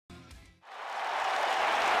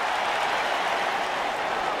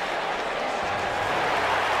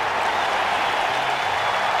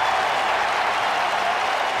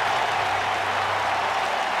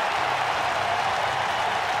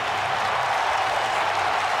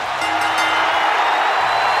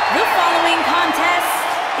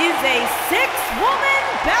a six-woman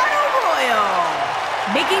battle royal.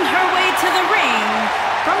 Making her way to the ring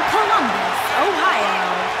from Columbus, Ohio,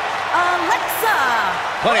 Alexa.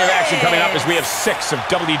 Plenty of action coming up as we have 6 of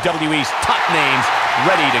WWE's top names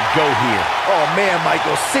ready to go here. Oh man,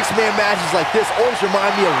 Michael, 6-man matches like this always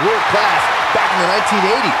remind me of world class back in the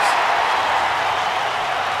 1980s.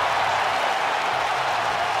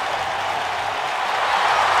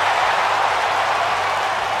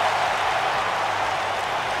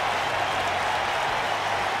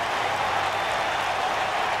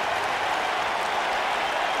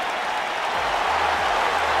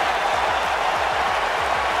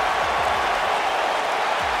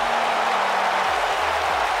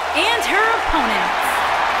 And her opponents,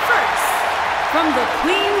 first, from the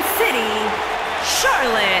Queen City,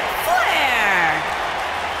 Charlotte Flair.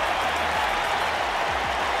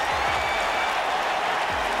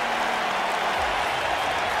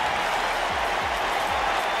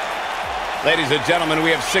 Ladies and gentlemen,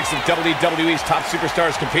 we have 6 of WWE's top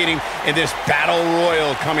superstars competing in this Battle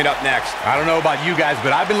Royal coming up next. I don't know about you guys,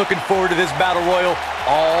 but I've been looking forward to this Battle Royal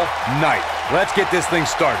all night. Let's get this thing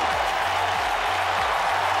started.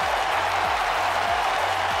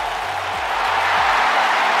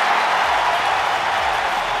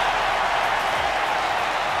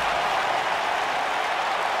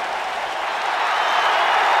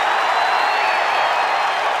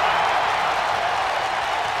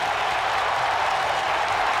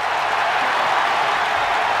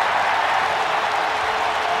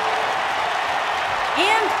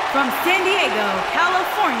 From San Diego,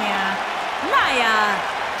 California, Nia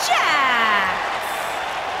Jax.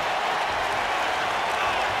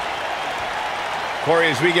 Corey,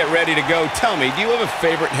 as we get ready to go, tell me, do you have a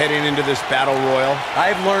favorite heading into this Battle Royal?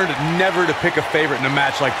 I've learned never to pick a favorite in a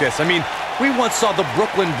match like this. I mean, we once saw the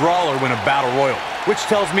Brooklyn Brawler win a Battle Royal, which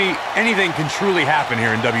tells me anything can truly happen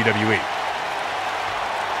here in WWE.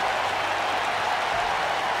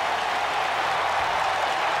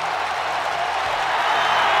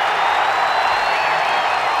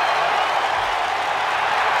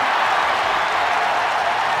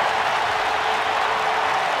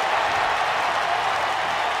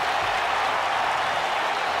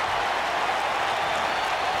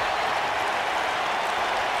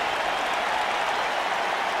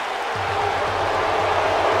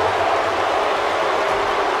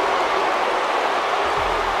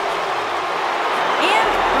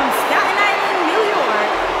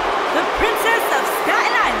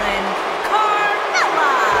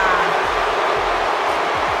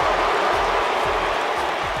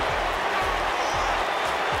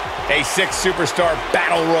 A 6-superstar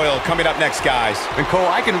Battle Royal coming up next, guys. And Cole,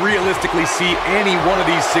 I can realistically see any one of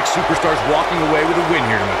these 6 superstars walking away with a win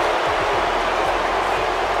here tonight.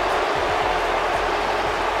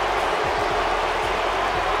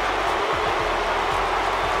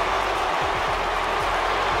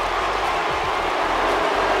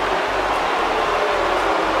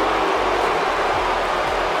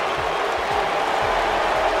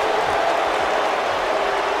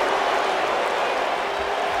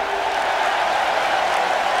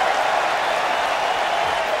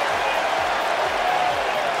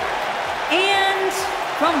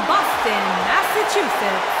 From Boston,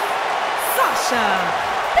 Massachusetts, Sasha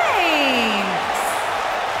Banks.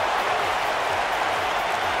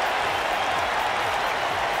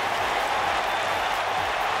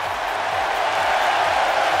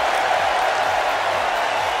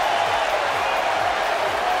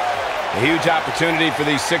 A huge opportunity for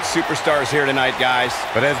these 6 superstars here tonight, guys.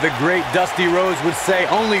 But as the great Dusty Rhodes would say,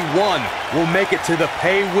 only one will make it to the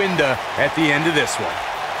pay window at the end of this one.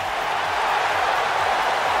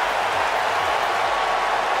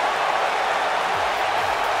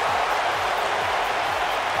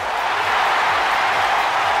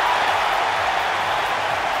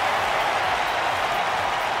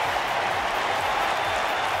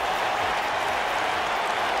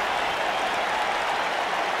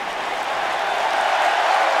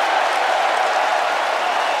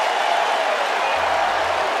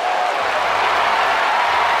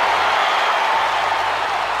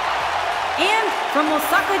 From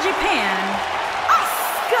Osaka, Japan,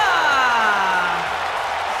 Asuka!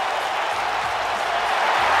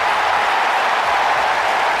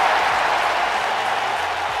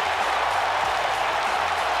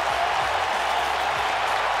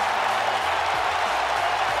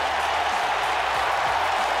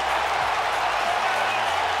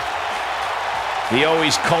 The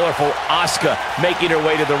always colorful Asuka making her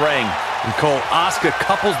way to the ring. And Cole, Asuka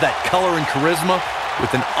couples that color and charisma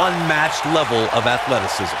with an unmatched level of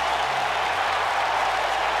athleticism.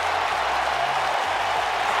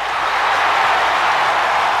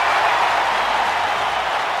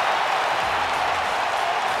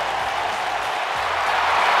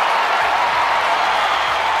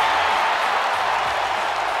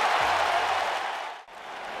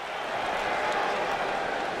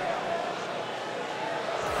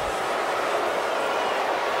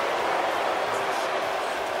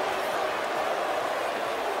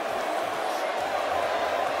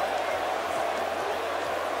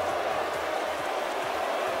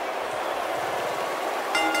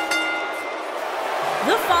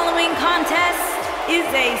 contest is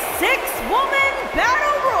a 6-woman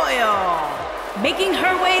battle royal. Making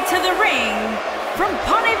her way to the ring from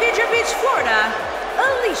Ponte Vedra Beach, Florida,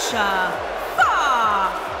 Alicia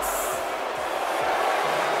Fox.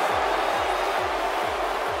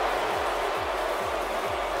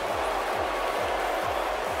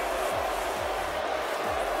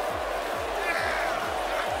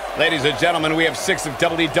 Ladies and gentlemen, we have 6 of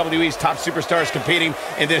WWE's top superstars competing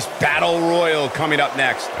in this Battle Royal coming up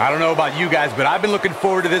next. I don't know about you guys, but I've been looking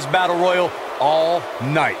forward to this Battle Royal all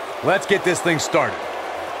night. Let's get this thing started.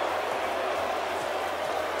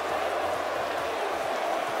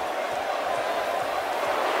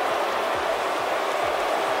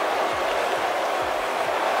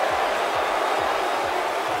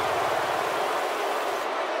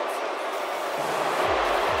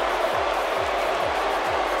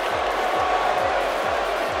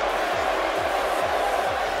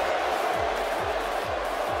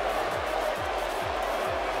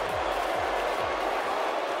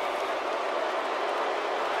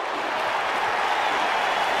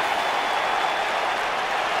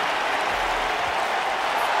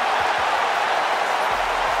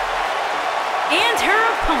 And her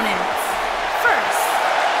opponents. First,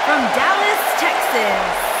 from Dallas,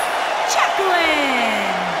 Texas, Jacqueline.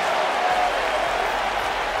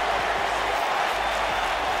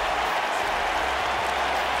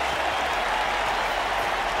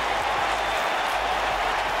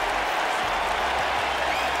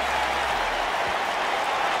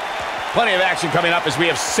 Plenty of action coming up as we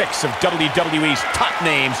have 6 of WWE's top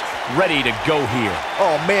names ready to go here.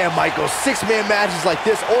 Oh man, Michael, 6-man matches like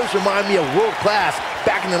this always remind me of world class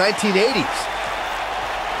back in the 1980s.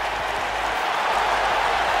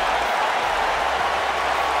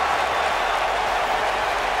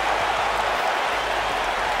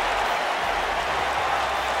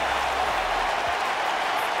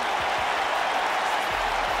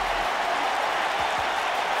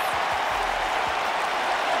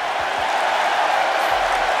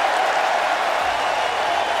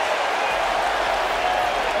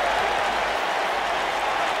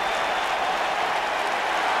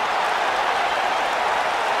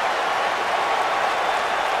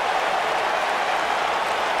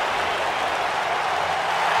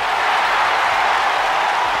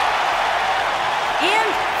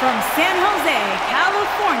 From San Jose,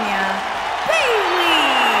 California, Bailey.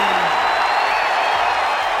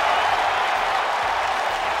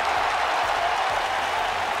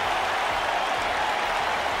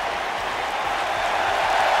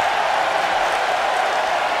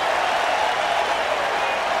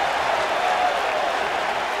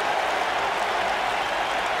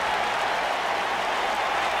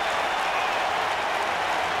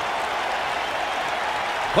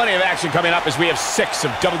 Plenty of action coming up as we have 6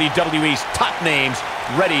 of WWE's top names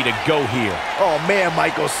ready to go here. Oh man,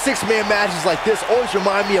 Michael, 6-man matches like this always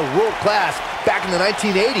remind me of world class back in the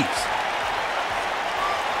 1980s.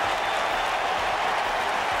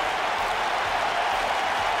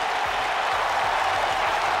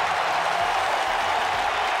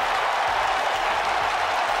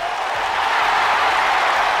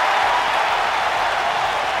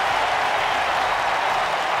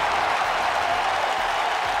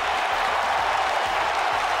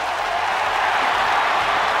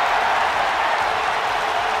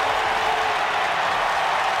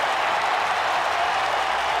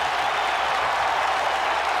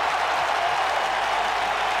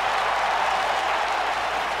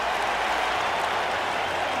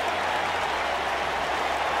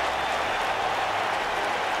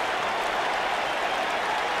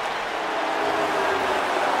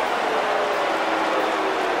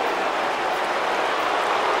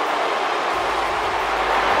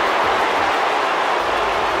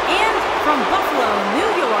 From Buffalo,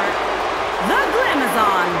 New York, the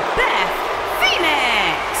Glamazon, Beth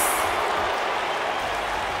Phoenix.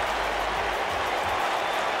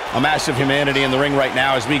 A mass of humanity in the ring right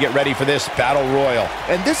now as we get ready for this Battle Royal.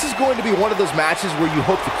 And this is going to be one of those matches where you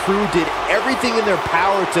hope the crew did everything in their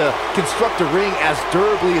power to construct a ring as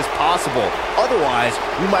durably as possible. Otherwise,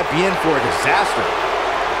 we might be in for a disaster.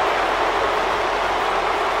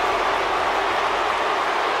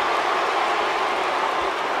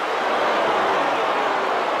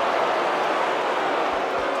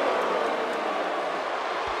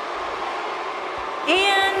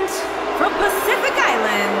 And from Pacific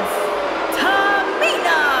Islands,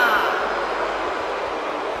 Tamina.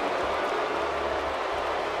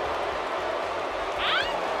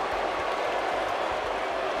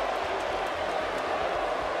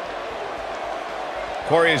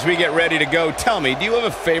 Corey, as we get ready to go, tell me, do you have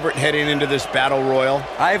a favorite heading into this battle royal?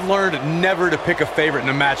 I've learned never to pick a favorite in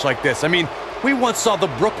a match like this. I mean, we once saw the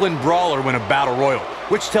Brooklyn Brawler win a battle royal,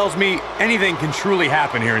 which tells me anything can truly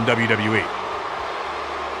happen here in WWE.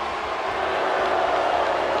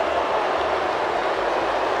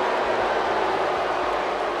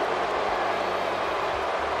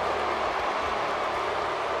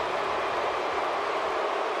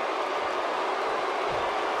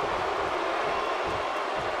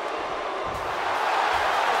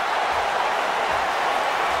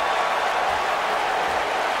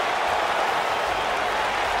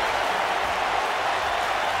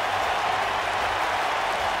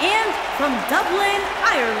 And from Dublin,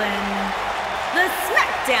 Ireland, the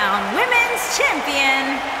SmackDown Women's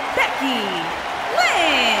Champion, Becky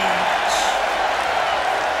Lynch.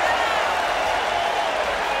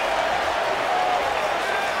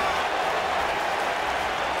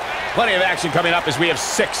 Plenty of action coming up as we have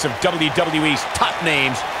 6 of WWE's top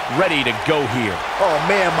names ready to go here. Oh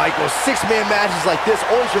man, Michael, 6-man matches like this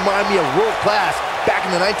always remind me of world class back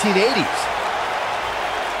in the 1980s.